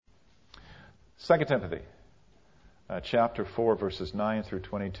2 Timothy, chapter 4, verses 9 through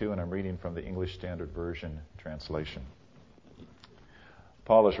 22, and I'm reading from the English Standard Version translation.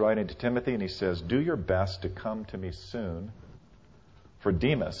 Paul is writing to Timothy, and he says, "Do your best to come to me soon, for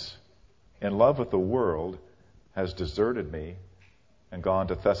Demas, in love with the world, has deserted me and gone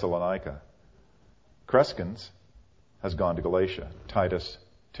to Thessalonica. Crescens has gone to Galatia, Titus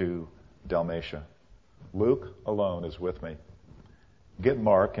to Dalmatia. Luke alone is with me. Get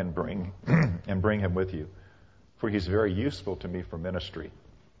Mark and bring him with you, for he's very useful to me for ministry.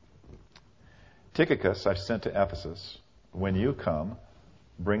 Tychicus I sent to Ephesus. When you come,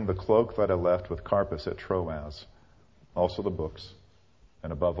 bring the cloak that I left with Carpus at Troas, also the books,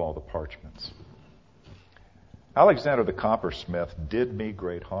 and above all the parchments. Alexander the coppersmith did me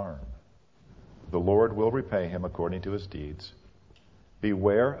great harm. The Lord will repay him according to his deeds.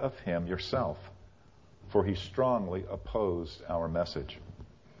 Beware of him yourself, for he strongly opposed our message.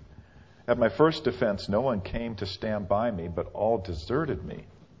 At my first defense, no one came to stand by me, but all deserted me.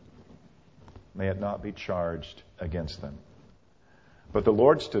 May it not be charged against them. But the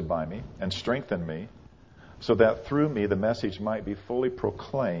Lord stood by me and strengthened me, so that through me the message might be fully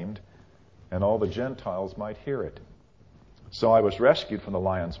proclaimed and all the Gentiles might hear it. So I was rescued from the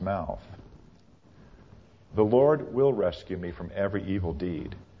lion's mouth. The Lord will rescue me from every evil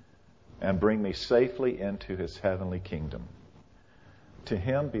deed and bring me safely into his heavenly kingdom. To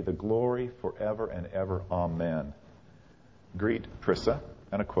him be the glory forever and ever. Amen. Greet Prisca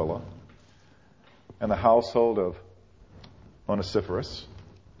and Aquila and the household of Onesiphorus.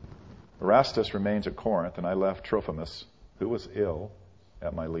 Erastus remains at Corinth, and I left Trophimus, who was ill,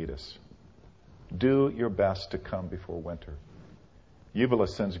 at Miletus. Do your best to come before winter.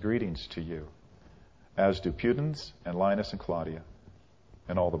 Eubulus sends greetings to you, as do Pudens and Linus and Claudia,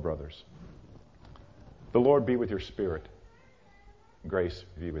 and all the brothers. The Lord be with your spirit. Grace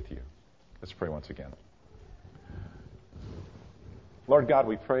be with you." Let's pray once again. Lord God,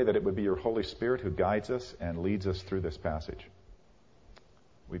 we pray that it would be your Holy Spirit who guides us and leads us through this passage.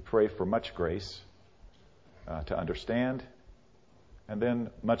 We pray for much grace to understand, and then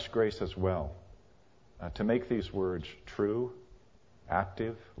much grace as well to make these words true,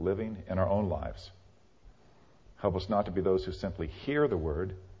 active, living in our own lives. Help us not to be those who simply hear the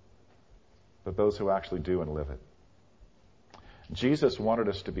word, but those who actually do and live it. Jesus wanted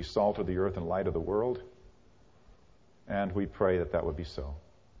us to be salt of the earth and light of the world, and we pray that that would be so.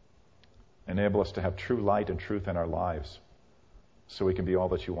 Enable us to have true light and truth in our lives so we can be all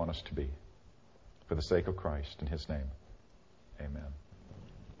that you want us to be. For the sake of Christ, in his name, amen.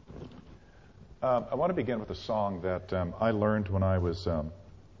 I want to begin with a song that I learned when I was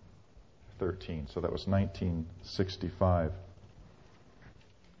 13, so that was 1965.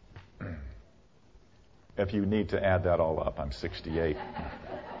 If you need to add that all up, I'm 68.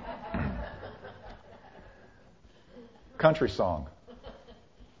 Country song,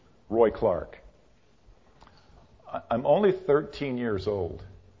 Roy Clark. I'm only 13 years old,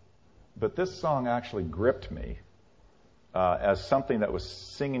 but this song actually gripped me as something that was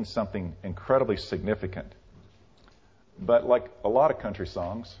singing something incredibly significant. But like a lot of country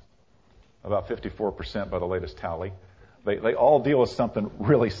songs, about 54% by the latest tally, they all deal with something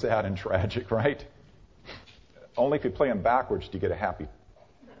really sad and tragic, right? Only if you play them backwards do you get a happy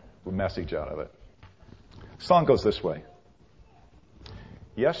message out of it. The song goes this way.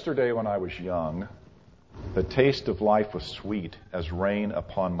 Yesterday when I was young, the taste of life was sweet as rain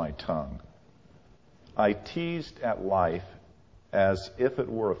upon my tongue. I teased at life as if it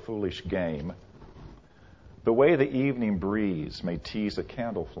were a foolish game, the way the evening breeze may tease a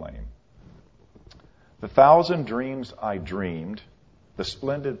candle flame. The thousand dreams I dreamed, the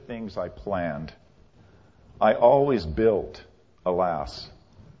splendid things I planned, I always built, alas,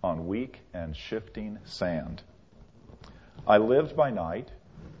 on weak and shifting sand. I lived by night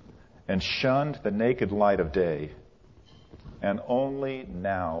and shunned the naked light of day, and only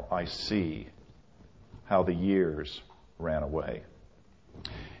now I see how the years ran away.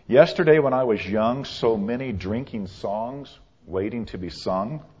 Yesterday when I was young, so many drinking songs waiting to be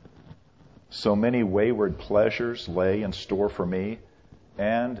sung, so many wayward pleasures lay in store for me,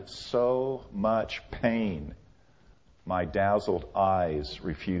 and so much pain my dazzled eyes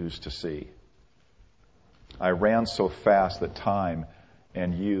refused to see. I ran so fast that time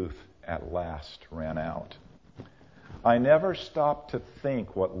and youth at last ran out. I never stopped to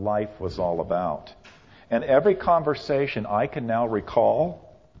think what life was all about, and every conversation I can now recall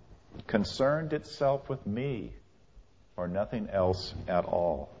concerned itself with me or nothing else at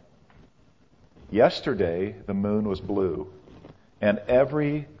all. Yesterday the moon was blue, and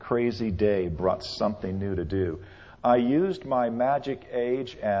every crazy day brought something new to do. I used my magic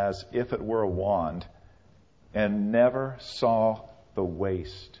age as if it were a wand and never saw the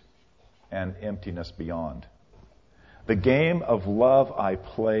waste and emptiness beyond. The game of love I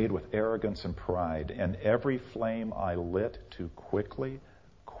played with arrogance and pride, and every flame I lit too quickly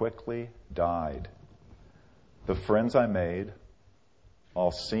died. The friends I made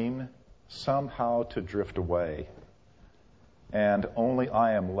all seem somehow to drift away, and only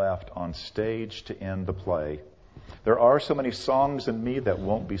I am left on stage to end the play. There are so many songs in me that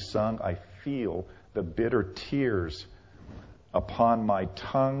won't be sung. I feel the bitter tears upon my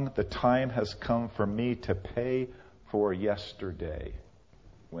tongue. The time has come for me to pay for yesterday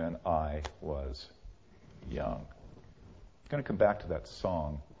when I was young. I'm going to come back to that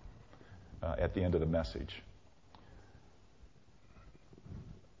song at the end of the message.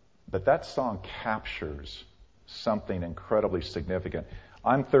 But that song captures something incredibly significant.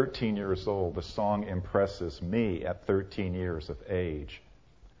 I'm 13 years old. The song impresses me at 13 years of age.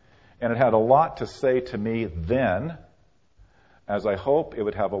 And it had a lot to say to me then, as I hope it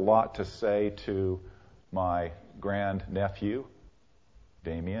would have a lot to say to my grandnephew,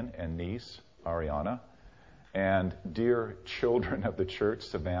 Damien, and niece, Ariana, and dear children of the church,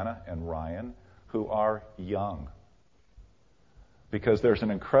 Savannah and Ryan, who are young. Because there's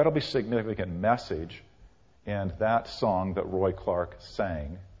an incredibly significant message in that song that Roy Clark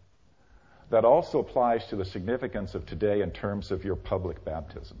sang that also applies to the significance of today in terms of your public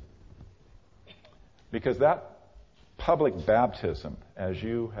baptism. Because that public baptism, as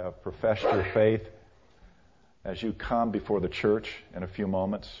you have professed your faith, as you come before the church in a few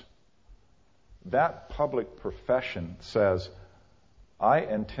moments, that public profession says, I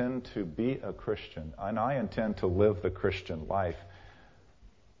intend to be a Christian, and I intend to live the Christian life.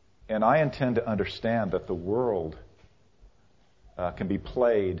 And I intend to understand that the world can be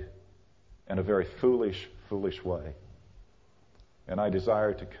played in a very foolish way. And I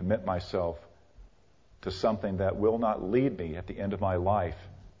desire to commit myself to something that will not lead me at the end of my life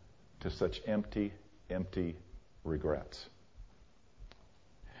to such empty regrets.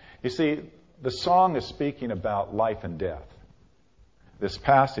 You see, the song is speaking about life and death. This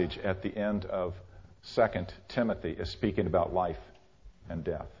passage at the end of 2 Timothy is speaking about life and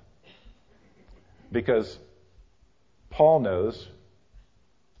death. Because Paul knows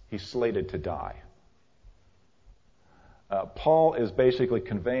he's slated to die. Paul is basically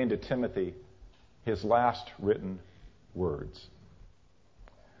conveying to Timothy his last written words.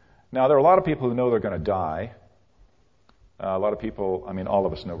 Now, there are a lot of people who know they're going to die. A lot of people, all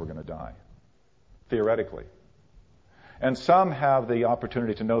of us know we're going to die, theoretically. And some have the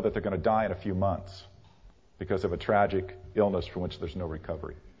opportunity to know that they're going to die in a few months because of a tragic illness from which there's no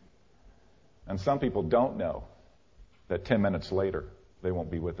recovery. And some people don't know that 10 minutes later they won't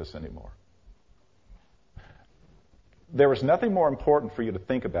be with us anymore. There is nothing more important for you to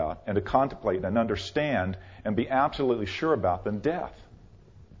think about and to contemplate and understand and be absolutely sure about than death.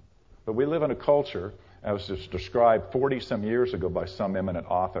 But we live in a culture, as was described 40-some years ago by some eminent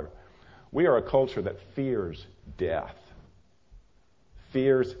author. We are a culture that fears death.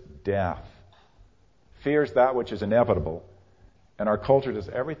 Fears death. Fears that which is inevitable. And our culture does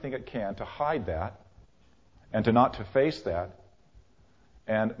everything it can to hide that and to not to face that.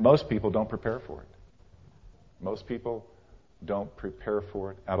 And most people don't prepare for it. Most people don't prepare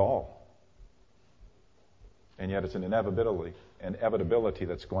for it at all. And yet it's an inevitability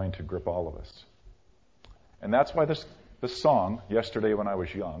that's going to grip all of us. And that's why this song, Yesterday When I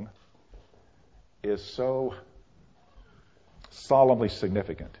Was Young, is so solemnly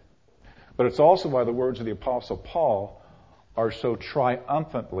significant. But it's also why the words of the Apostle Paul are so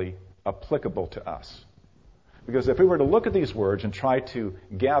triumphantly applicable to us. Because if we were to look at these words and try to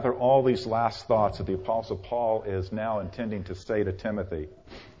gather all these last thoughts that the Apostle Paul is now intending to say to Timothy,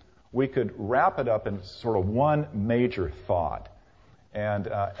 we could wrap it up in sort of one major thought. And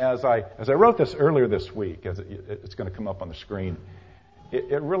as I wrote this earlier this week, as it's going to come up on the screen,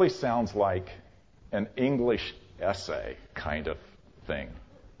 it really sounds like an English essay kind of thing,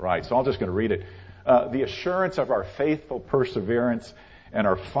 right? So I'm just going to read it. The assurance of our faithful perseverance and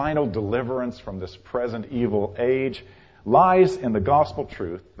our final deliverance from this present evil age lies in the gospel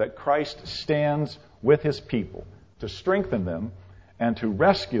truth that Christ stands with his people to strengthen them and to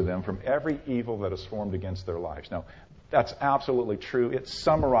rescue them from every evil that is formed against their lives. Now, that's absolutely true. It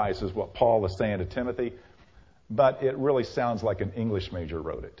summarizes what Paul is saying to Timothy, but it really sounds like an English major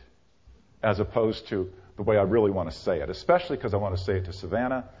wrote it, as opposed to the way I really want to say it, especially because I want to say it to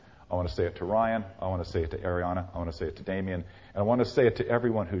Savannah, I want to say it to Ryan, I want to say it to Ariana, I want to say it to Damien, and I want to say it to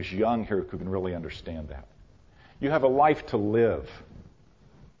everyone who's young here who can really understand that. You have a life to live.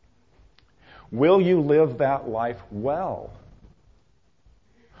 Will you live that life well?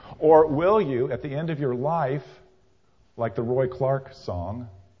 Or will you, at the end of your life, like the Roy Clark song,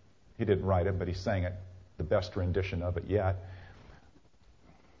 he didn't write it, but he sang it, the best rendition of it yet,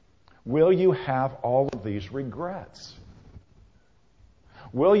 will you have all of these regrets?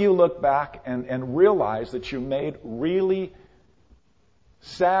 Will you look back and realize that you made really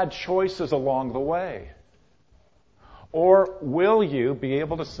sad choices along the way? Or will you be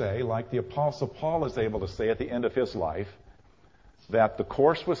able to say, like the Apostle Paul is able to say at the end of his life, that the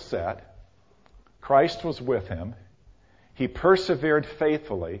course was set, Christ was with him, he persevered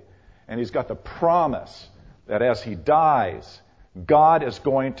faithfully, and he's got the promise that as he dies, God is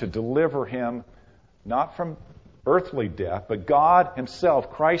going to deliver him not from earthly death, but God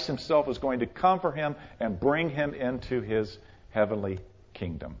himself, Christ himself, is going to come for him and bring him into his heavenly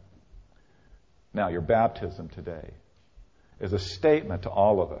kingdom. Now, your baptism today is a statement to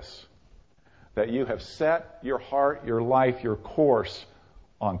all of us that you have set your heart, your life, your course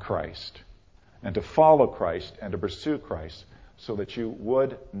on Christ, and to follow Christ and to pursue Christ so that you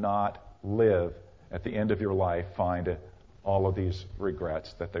would not live at the end of your life, find all of these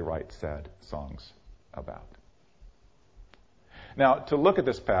regrets that they write sad songs about. Now, to look at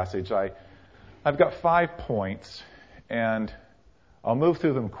this passage, I've got 5 points, and I'll move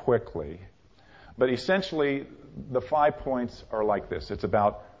through them quickly. But essentially, the 5 points are like this. It's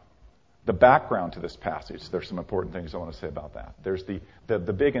about the background to this passage. There's some important things I want to say about that. There's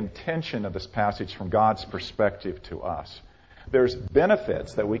the big intention of this passage from God's perspective to us. There's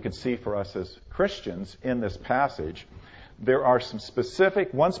benefits that we can see for us as Christians in this passage. There are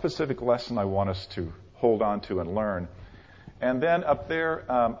one specific lesson I want us to hold on to and learn. And then up there,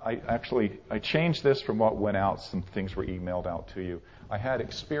 I changed this from what went out. Some things were emailed out to you. I had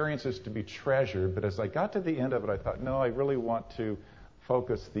experiences to be treasured, but as I got to the end of it, I thought, no, I really want to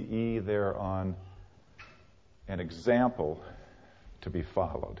focus the E there on an example to be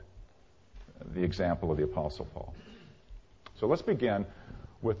followed. The example of the Apostle Paul. So let's begin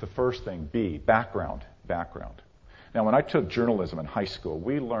with the first thing, B, background. Now, when I took journalism in high school,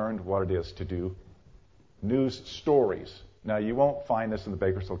 we learned what it is to do news stories. Now, you won't find this in the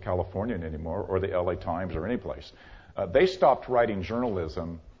Bakersfield Californian anymore, or the LA Times, or any place. They stopped writing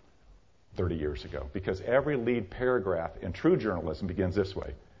journalism 30 years ago because every lead paragraph in true journalism begins this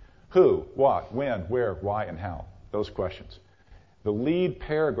way. Who, what, when, where, why, and how. Those questions. The lead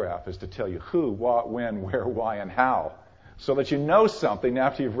paragraph is to tell you who, what, when, where, why, and how, so that you know something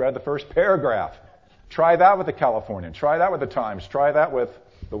after you've read the first paragraph. Try that with the Californian. Try that with the Times. Try that with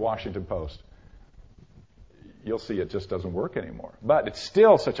the Washington Post. You'll see it just doesn't work anymore. But it's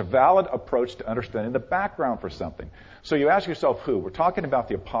still such a valid approach to understanding the background for something. So you ask yourself who? We're talking about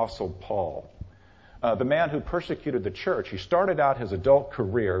the Apostle Paul, the man who persecuted the church. He started out his adult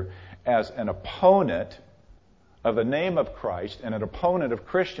career as an opponent of the name of Christ and an opponent of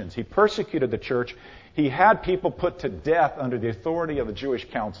Christians. He persecuted the church. He had people put to death under the authority of the Jewish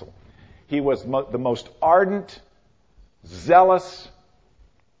council. He was the most ardent, zealous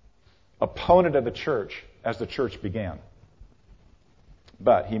opponent of the church as the church began.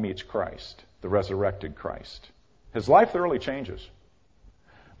 But he meets Christ, the resurrected Christ. His life thoroughly changes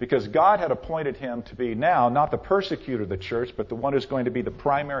because God had appointed him to be now not the persecutor of the church, but the one who's going to be the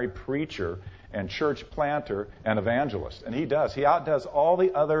primary preacher and church planter and evangelist. And he does. He outdoes all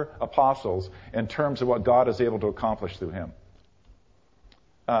the other apostles in terms of what God is able to accomplish through him.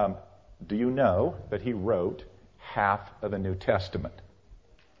 Do you know that he wrote half of the New Testament?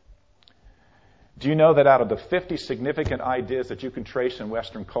 Do you know that out of the 50 significant ideas that you can trace in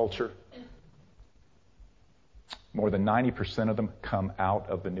Western culture, more than 90% of them come out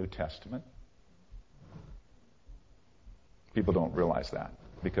of the New Testament? People don't realize that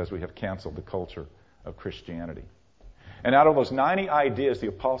because we have canceled the culture of Christianity. And out of those 90 ideas, the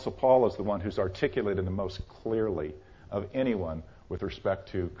Apostle Paul is the one who's articulated the most clearly of anyone with respect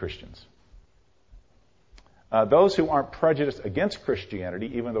to Christians. Those who aren't prejudiced against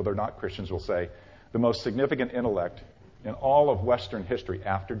Christianity, even though they're not Christians, will say the most significant intellect in all of Western history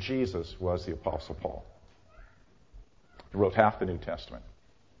after Jesus was the Apostle Paul. He wrote half the New Testament.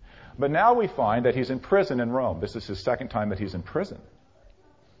 But now we find that he's in prison in Rome. This is his second time that he's in prison.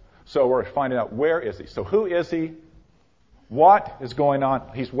 So we're finding out where is he. So who is he? What is going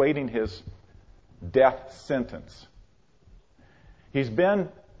on? He's waiting his death sentence. He's been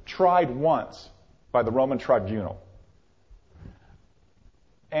tried once by the Roman tribunal.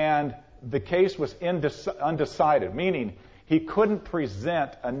 And the case was undecided, meaning he couldn't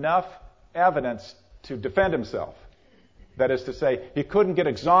present enough evidence to defend himself. That is to say, he couldn't get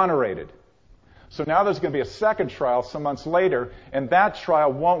exonerated. So now there's going to be a second trial some months later, and that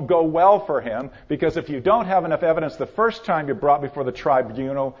trial won't go well for him, because if you don't have enough evidence the first time you're brought before the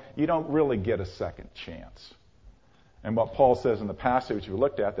tribunal, you don't really get a second chance. And what Paul says in the passage we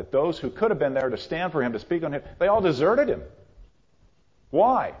looked at, that those who could have been there to stand for him, to speak on him, they all deserted him.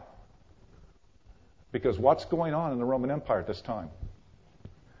 Why? Because what's going on in the Roman Empire at this time?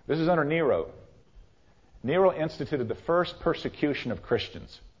 This is under Nero. Nero instituted the first persecution of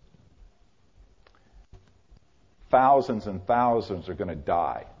Christians. Thousands and thousands are going to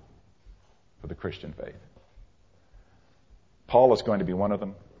die for the Christian faith. Paul is going to be one of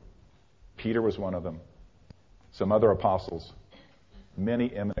them. Peter was one of them. Some other apostles.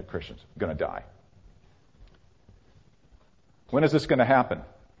 Many eminent Christians are going to die. When is this going to happen?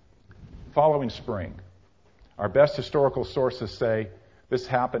 Following spring. Our best historical sources say this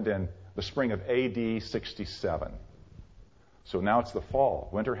happened in the spring of AD 67. So now it's the fall.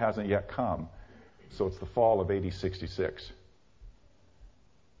 Winter hasn't yet come. So it's the fall of AD 66.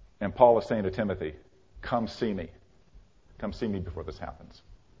 And Paul is saying to Timothy, come see me. Come see me before this happens.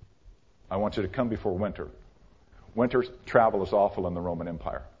 I want you to come before winter. Winter travel is awful in the Roman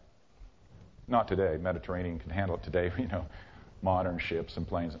Empire. Not today. Mediterranean can handle it today, modern ships and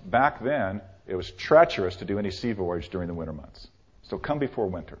planes. Back then, it was treacherous to do any sea voyage during the winter months. So come before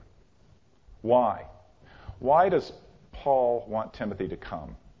winter. Why? Why does Paul want Timothy to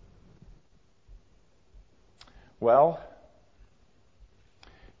come? Well,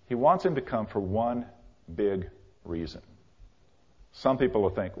 he wants him to come for one big reason. Some people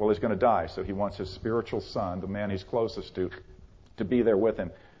will think, well, he's going to die, so he wants his spiritual son, the man he's closest to be there with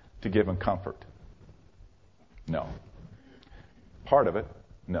him, to give him comfort. No. Part of it,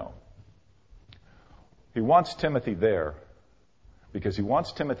 no. He wants Timothy there because he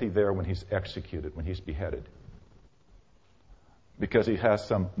wants Timothy there when he's executed, when he's beheaded. Because he has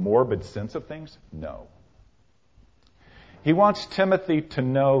some morbid sense of things? No. He wants Timothy to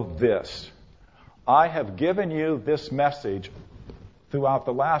know this. I have given you this message throughout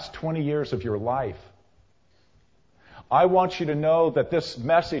the last 20 years of your life. I want you to know that this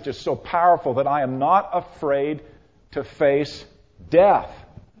message is so powerful that I am not afraid to face death.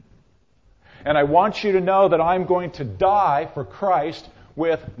 And I want you to know that I'm going to die for Christ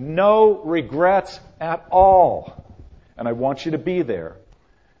with no regrets at all. And I want you to be there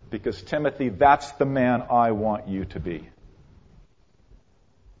because, Timothy, that's the man I want you to be.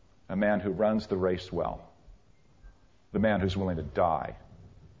 A man who runs the race well. The man who's willing to die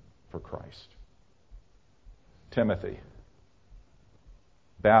for Christ. Timothy.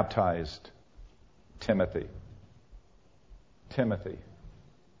 Baptized Timothy. Timothy,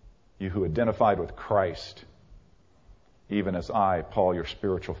 you who identified with Christ, even as I, Paul, your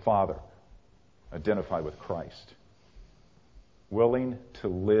spiritual father, identify with Christ. Willing to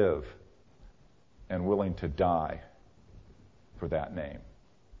live and willing to die for that name.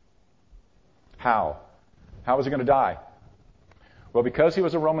 How? How was he going to die? Well, because he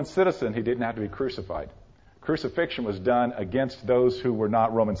was a Roman citizen, he didn't have to be crucified. Crucifixion was done against those who were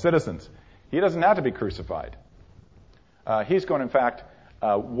not Roman citizens. He doesn't have to be crucified. He's going to, in fact,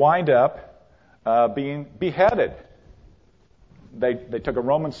 wind up being beheaded. They took a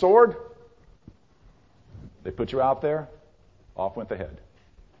Roman sword. They put you out there. Off went the head.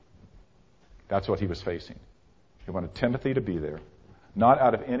 That's what he was facing. He wanted Timothy to be there, not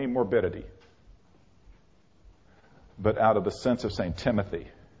out of any morbidity, but out of the sense of saying, Timothy,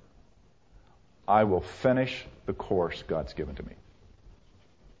 I will finish the course God's given to me.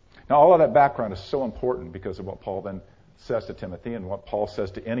 Now, all of that background is so important because of what Paul then says to Timothy and what Paul says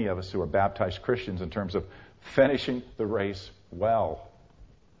to any of us who are baptized Christians in terms of finishing the race well.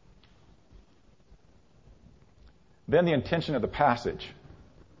 Then the intention of the passage.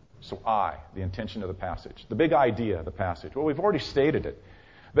 So the intention of the passage. The big idea of the passage. Well, we've already stated it.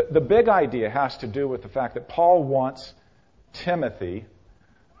 The big idea has to do with the fact that Paul wants Timothy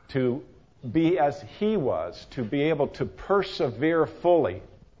to be as he was, to be able to persevere fully,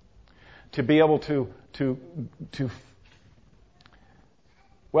 to be able to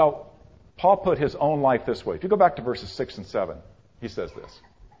well, Paul put his own life this way. If you go back to verses 6 and 7, he says this.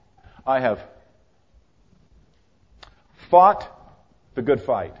 I have fought the good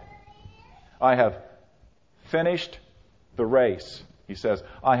fight. I have finished the race. He says,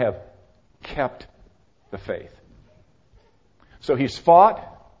 I have kept the faith. So he's fought.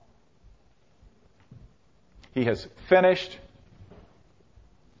 He has finished.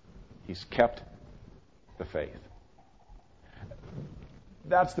 He's kept the faith.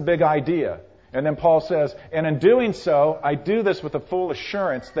 That's the big idea. And then Paul says, and in doing so, I do this with a full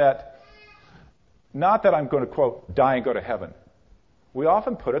assurance that, not that I'm going to, quote, die and go to heaven. We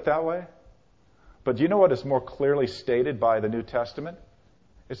often put it that way. But do you know what is more clearly stated by the New Testament?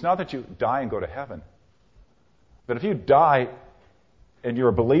 It's not that you die and go to heaven. But if you die and you're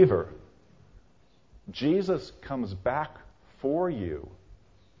a believer, Jesus comes back for you.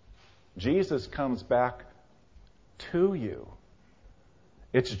 Jesus comes back to you.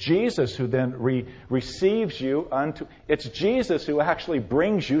 It's Jesus who then receives you unto... It's Jesus who actually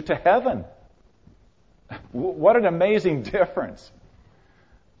brings you to heaven. What an amazing difference.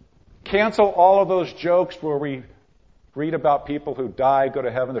 Cancel all of those jokes where we read about people who die, go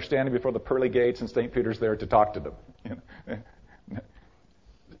to heaven, they're standing before the pearly gates and St. Peter's there to talk to them.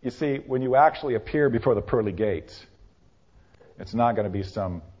 You see, when you actually appear before the pearly gates, it's not going to be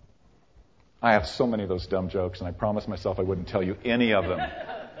some... I have so many of those dumb jokes, and I promised myself I wouldn't tell you any of them.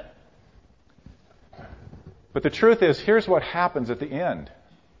 But the truth is, here's what happens at the end.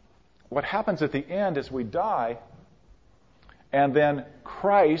 What happens at the end is we die, and then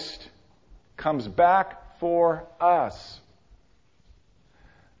Christ comes back for us.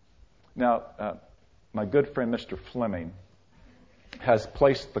 Now, my good friend Mr. Fleming has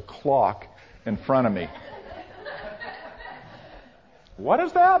placed the clock in front of me. What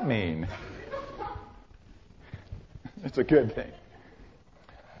does that mean? It's a good thing.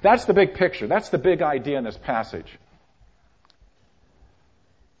 That's the big picture. That's the big idea in this passage.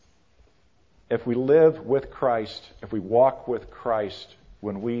 If we live with Christ, if we walk with Christ,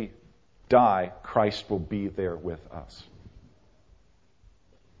 when we die, Christ will be there with us.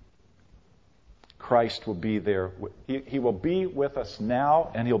 Christ will be there. He will be with us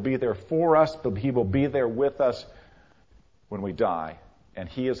now, and He'll be there for us, but He will be there with us when we die, and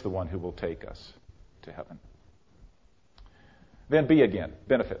He is the one who will take us to heaven. Then B again,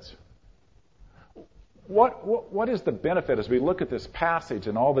 benefits. What is the benefit as we look at this passage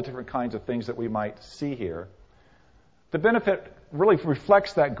and all the different kinds of things that we might see here? The benefit really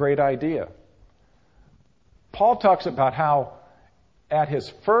reflects that great idea. Paul talks about how at his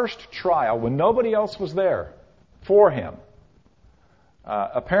first trial, when nobody else was there for him,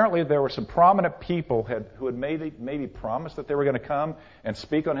 apparently there were some prominent people who had maybe promised that they were going to come and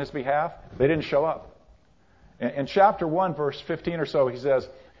speak on his behalf. They didn't show up. In chapter 1, verse 15 or so, he says,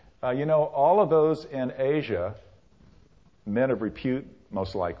 all of those in Asia, men of repute,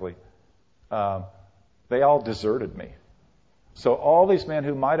 most likely, they all deserted me. So all these men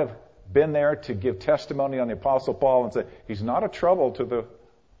who might have been there to give testimony on the Apostle Paul and say, he's not a trouble to the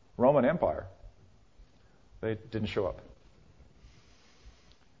Roman Empire, they didn't show up.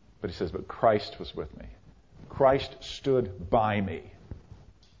 But he says, but Christ was with me. Christ stood by me.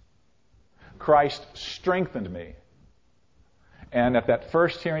 Christ strengthened me. And at that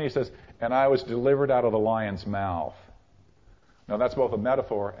first hearing, he says, and I was delivered out of the lion's mouth. Now, that's both a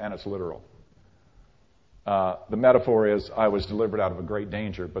metaphor and it's literal. The metaphor is, I was delivered out of a great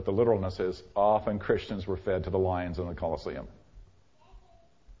danger, but the literalness is, often Christians were fed to the lions in the Colosseum.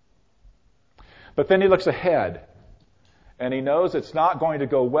 But then he looks ahead, and he knows it's not going to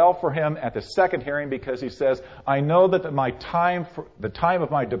go well for him at the second hearing because he says, I know that the time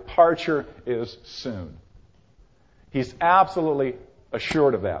of my departure is soon. He's absolutely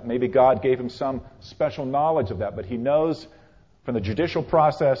assured of that. Maybe God gave him some special knowledge of that, but he knows from the judicial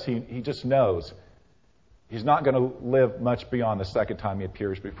process, he just knows he's not going to live much beyond the second time he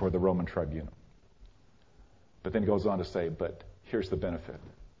appears before the Roman tribunal. But then he goes on to say, but here's the benefit.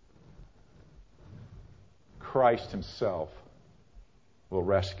 Christ himself will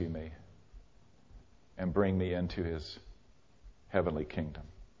rescue me and bring me into his heavenly kingdom.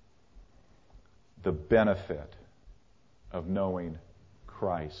 The benefit of knowing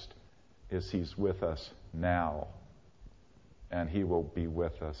Christ is he's with us now, and he will be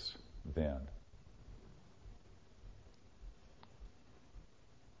with us then.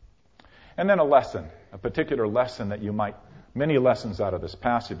 And then a particular lesson that many lessons out of this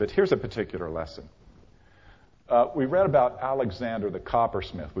passage, but here's a particular lesson. We read about Alexander the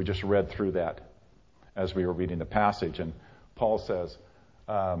coppersmith. We just read through that as we were reading the passage. And Paul says,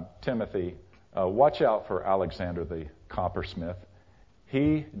 Timothy, watch out for Alexander the coppersmith.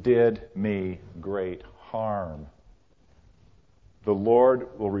 He did me great harm. The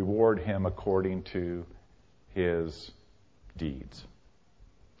Lord will reward him according to his deeds.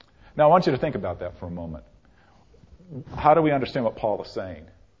 Now, I want you to think about that for a moment. How do we understand what Paul is saying?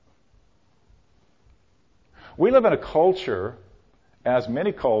 We live in a culture, as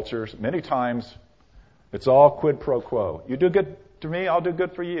many cultures, many times, it's all quid pro quo. You do good to me, I'll do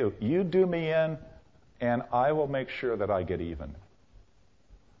good for you. You do me in, and I will make sure that I get even.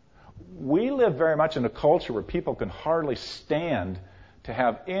 We live very much in a culture where people can hardly stand to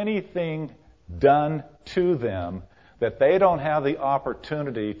have anything done to them that they don't have the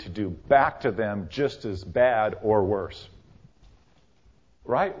opportunity to do back to them just as bad or worse.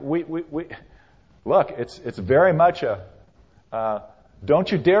 Right? We look, it's very much a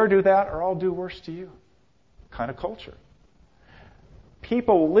don't you dare do that or I'll do worse to you kind of culture.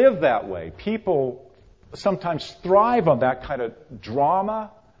 People live that way. People sometimes thrive on that kind of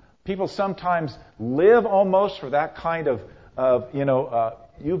drama. People sometimes live almost for that kind of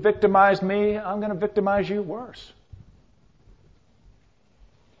you victimize me, I'm going to victimize you worse.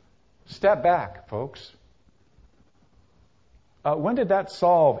 Step back, folks. When did that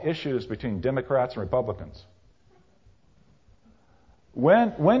solve issues between Democrats and Republicans?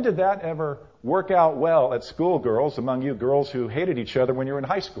 When did that ever work out well at school, girls, among you girls who hated each other when you were in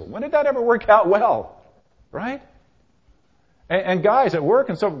high school? When did that ever work out well? Right? And guys at work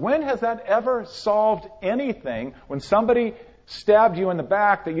and so, when has that ever solved anything when somebody stabbed you in the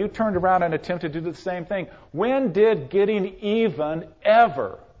back that you turned around and attempted to do the same thing? When did getting even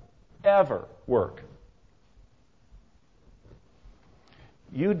ever work?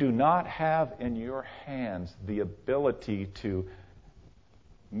 You do not have in your hands the ability to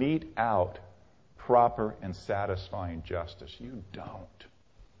mete out proper and satisfying justice. You don't.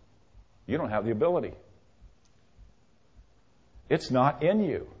 You don't have the ability. It's not in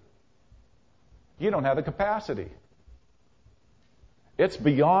you. You don't have the capacity. It's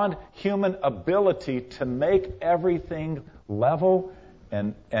beyond human ability to make everything level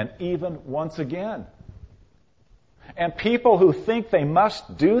and even once again. And people who think they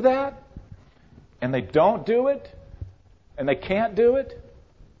must do that, and they don't do it, and they can't do it,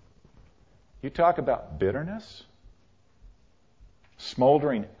 you talk about bitterness,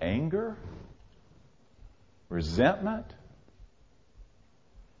 smoldering anger, resentment.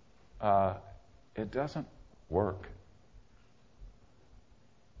 It doesn't work.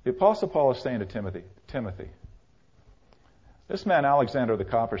 The Apostle Paul is saying to Timothy, this man Alexander the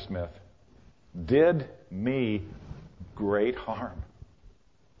coppersmith did me great harm.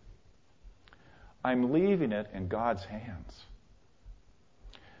 I'm leaving it in God's hands.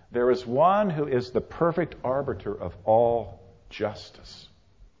 There is one who is the perfect arbiter of all justice,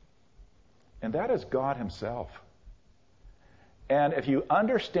 and that is God himself. And if you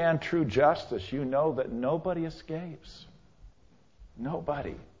understand true justice, you know that nobody escapes.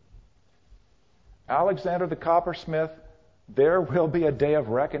 Nobody. Alexander the coppersmith, there will be a day of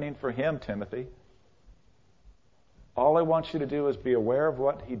reckoning for him, Timothy. All I want you to do is be aware of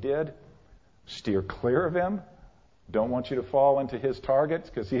what he did, steer clear of him. Don't want you to fall into his targets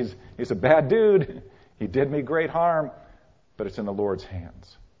because he's a bad dude. He did me great harm, but it's in the Lord's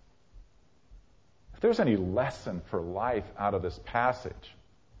hands. If there's any lesson for life out of this passage,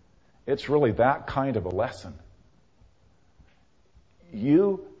 it's really that kind of a lesson.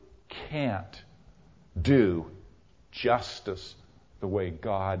 You can't do justice the way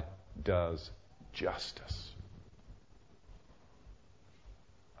God does justice.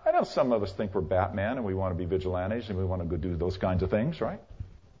 I know some of us think we're Batman and we want to be vigilantes and we want to go do those kinds of things, right?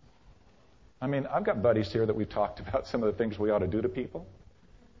 I mean, I've got buddies here that we've talked about some of the things we ought to do to people.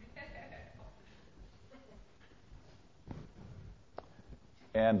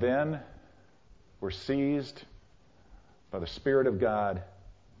 And then we're seized by the Spirit of God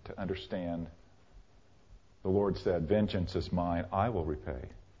to understand the Lord said, vengeance is mine, I will repay.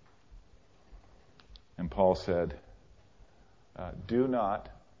 And Paul said, do not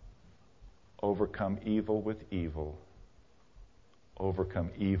overcome evil with evil. Overcome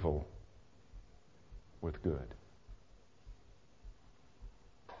evil with good.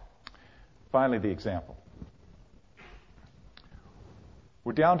 Finally, the example.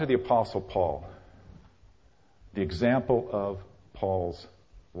 We're down to the Apostle Paul. The example of Paul's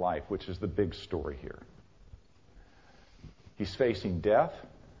life, which is the big story here. He's facing death.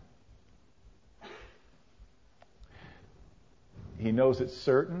 He knows it's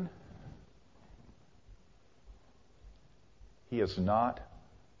certain. He is not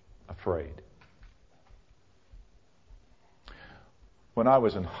afraid. When I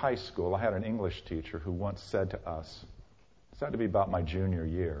was in high school, I had an English teacher who once said to us, it's had to be about my junior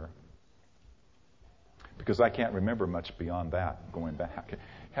year, because I can't remember much beyond that going back. It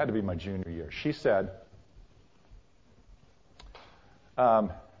had to be my junior year. She said,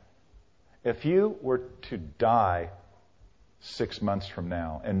 if you were to die 6 months from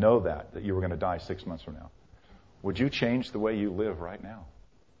now, and know that you were going to die 6 months from now, would you change the way you live right now?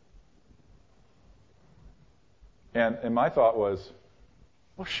 And my thought was,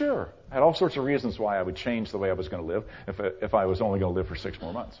 well, sure. I had all sorts of reasons why I would change the way I was going to live if I was only going to live for 6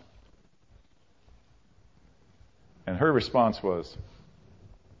 more months. And her response was,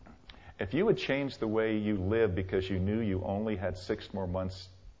 if you would change the way you live because you knew you only had 6 more months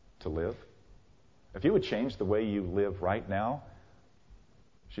to live, if you would change the way you live right now,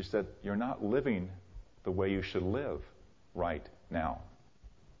 she said, you're not living the way you should live right now.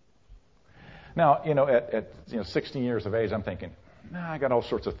 Now, at 16 years of age, I'm thinking, I got all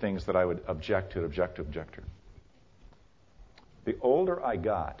sorts of things that I would object to. The older I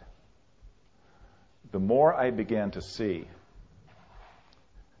got, the more I began to see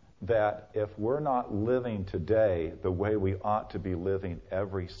that if we're not living today the way we ought to be living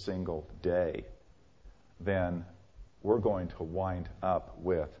every single day, then we're going to wind up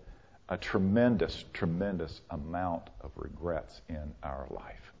with a tremendous, tremendous amount of regrets in our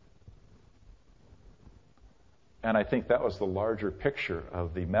life. And I think that was the larger picture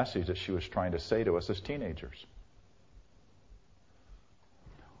of the message that she was trying to say to us as teenagers.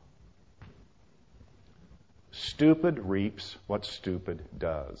 Stupid reaps what stupid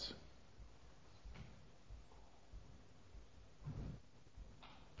does.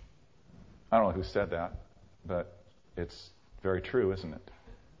 I don't know who said that, but it's very true, isn't it?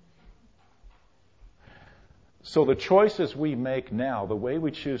 So the choices we make now, the way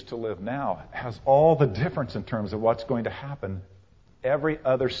we choose to live now, has all the difference in terms of what's going to happen every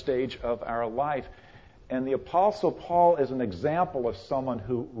other stage of our life. And the Apostle Paul is an example of someone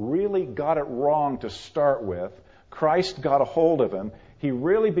who really got it wrong to start with. Christ got a hold of him. He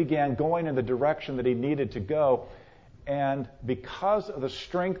really began going in the direction that he needed to go. And because of the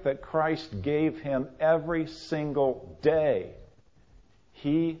strength that Christ gave him every single day,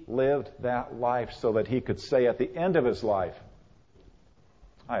 he lived that life so that he could say at the end of his life,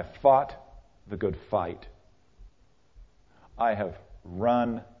 I have fought the good fight. I have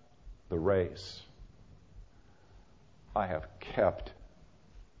run the race. I have kept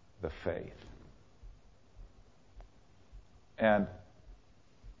the faith. And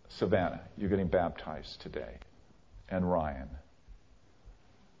Savannah, you're getting baptized today. And Ryan,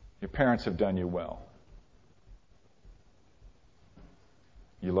 your parents have done you well.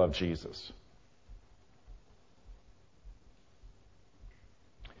 You love Jesus.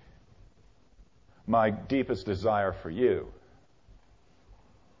 My deepest desire for you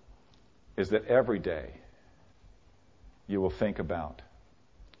is that every day you will think about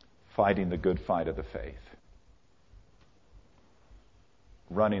fighting the good fight of the faith,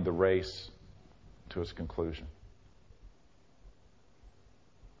 running the race to its conclusion,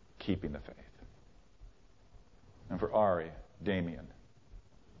 keeping the faith. And for Ari, Damien,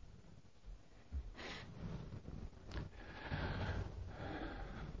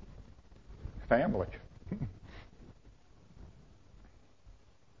 family.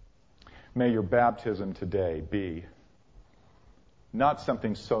 May your baptism today be not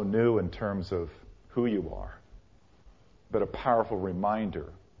something so new in terms of who you are, but a powerful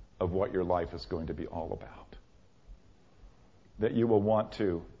reminder of what your life is going to be all about. That you will want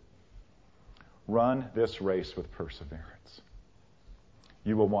to run this race with perseverance.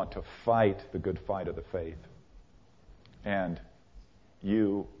 You will want to fight the good fight of the faith. And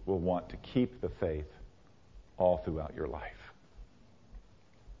you will want to keep the faith all throughout your life.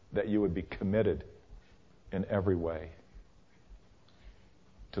 That you would be committed in every way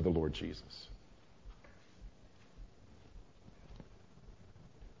to the Lord Jesus.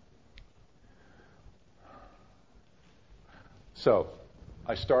 So,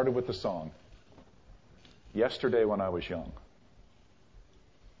 I started with the song, Yesterday When I Was Young.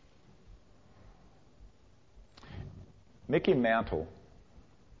 Mickey Mantle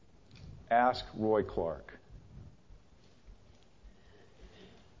asked Roy Clark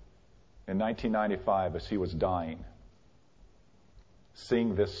in 1995 as he was dying,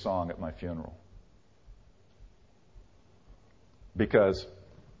 sing this song at my funeral. Because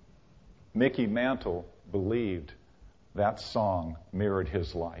Mickey Mantle believed that song mirrored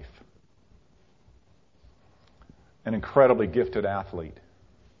his life. An incredibly gifted athlete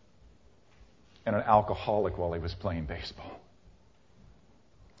and an alcoholic while he was playing baseball.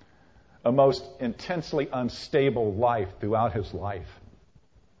 A most intensely unstable life throughout his life.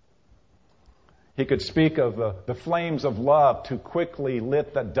 He could speak of the flames of love too quickly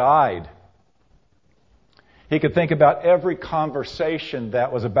lit that died. He could think about every conversation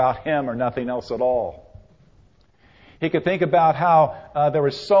that was about him or nothing else at all. He could think about how there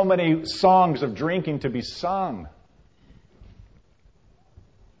were so many songs of drinking to be sung.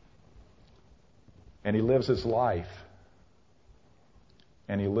 And he lives his life.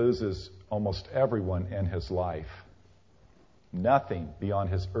 And he loses almost everyone in his life. Nothing beyond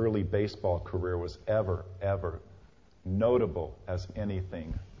his early baseball career was ever notable as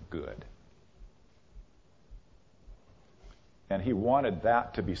anything good. And he wanted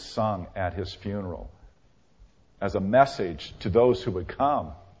that to be sung at his funeral as a message to those who would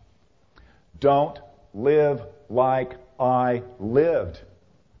come. Don't live like I lived.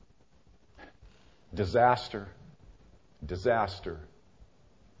 Disaster, disaster,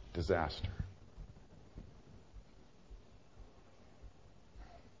 disaster.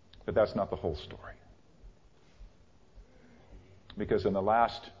 But that's not the whole story. Because in the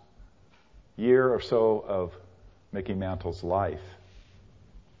last year or so of Mickey Mantle's life,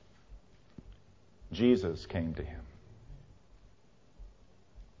 Jesus came to him,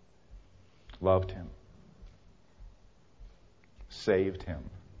 loved him, saved him,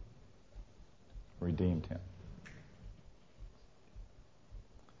 redeemed him,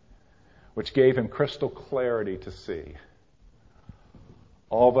 which gave him crystal clarity to see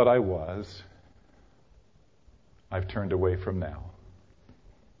all that I was, I've turned away from now.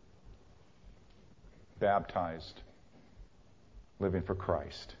 Baptized, living for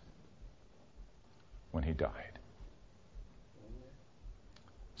Christ when he died.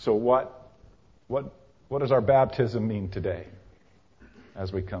 So what does our baptism mean today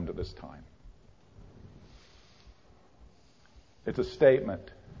as we come to this time? It's a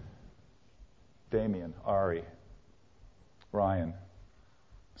statement. Damien, Ari, Ryan,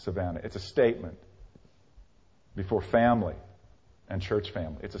 Savannah. It's a statement before family and church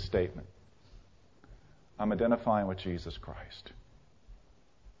family. It's a statement. I'm identifying with Jesus Christ,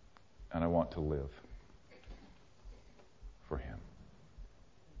 and I want to live for him.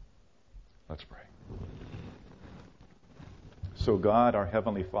 Let's pray. So God, our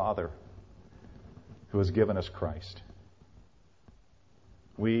Heavenly Father, who has given us Christ,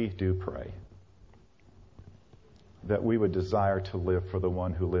 we do pray that we would desire to live for the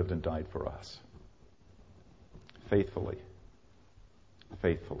one who lived and died for us. Faithfully.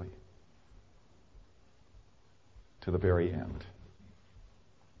 Faithfully. To the very end.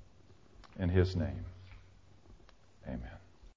 In his name, amen.